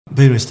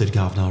Benue State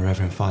Governor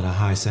Reverend Father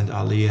Hyacinth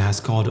Alia has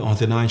called on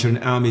the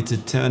Nigerian Army to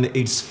turn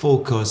its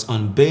focus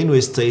on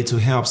Benue State to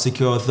help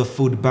secure the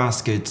food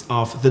basket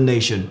of the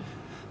nation.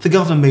 The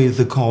governor made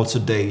the call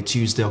today,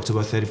 Tuesday,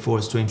 October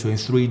 31,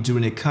 2023,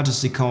 during a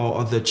courtesy call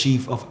of the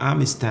Chief of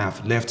Army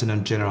Staff,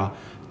 Lieutenant General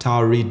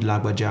Taoreed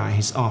Lagbaja, in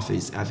his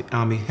office at the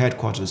Army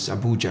Headquarters,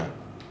 Abuja.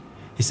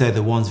 He said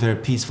the once very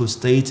peaceful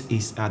state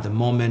is at the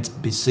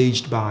moment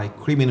besieged by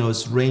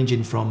criminals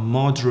ranging from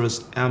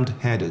murderous armed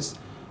headers,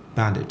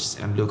 bandits,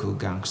 and local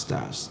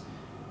gangsters.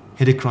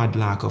 He decried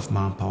lack of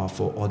manpower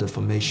for other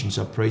formations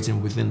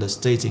operating within the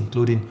state,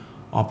 including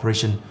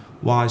Operation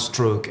Wild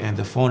Stroke and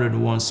the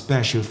 401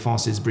 Special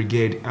Forces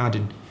Brigade,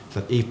 adding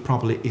that if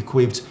properly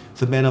equipped,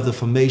 the men of the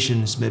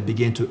formations may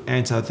begin to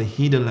enter the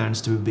hidden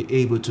lands to be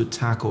able to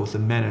tackle the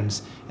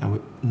menace and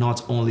will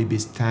not only be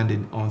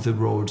standing on the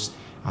roads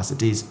as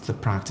it is the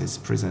practice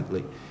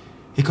presently.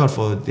 He called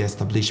for the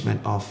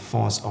establishment of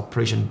force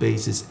operation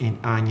bases in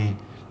Anye,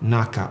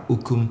 Naka,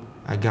 Ukum,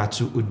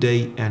 Agatu,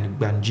 Uday, and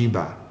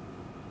Banjiba.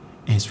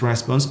 In his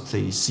response,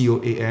 the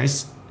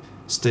COAS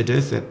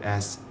stated that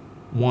as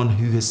one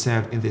who has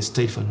served in the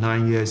state for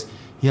 9 years,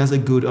 he has a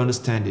good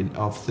understanding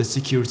of the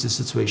security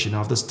situation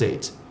of the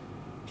state.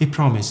 He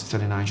promised that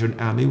the Nigerian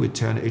Army will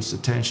turn its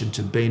attention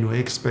to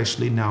Benue,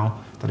 especially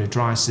now that the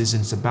dry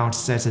season is about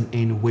setting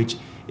in, which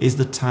is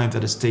the time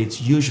that the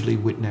state usually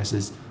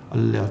witnesses a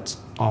lot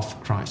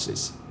of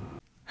crisis.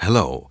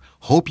 Hello,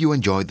 hope you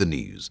enjoyed the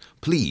news.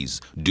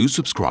 Please do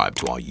subscribe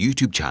to our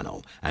YouTube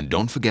channel and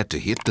don't forget to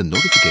hit the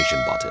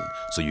notification button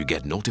so you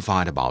get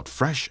notified about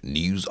fresh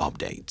news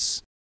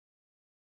updates.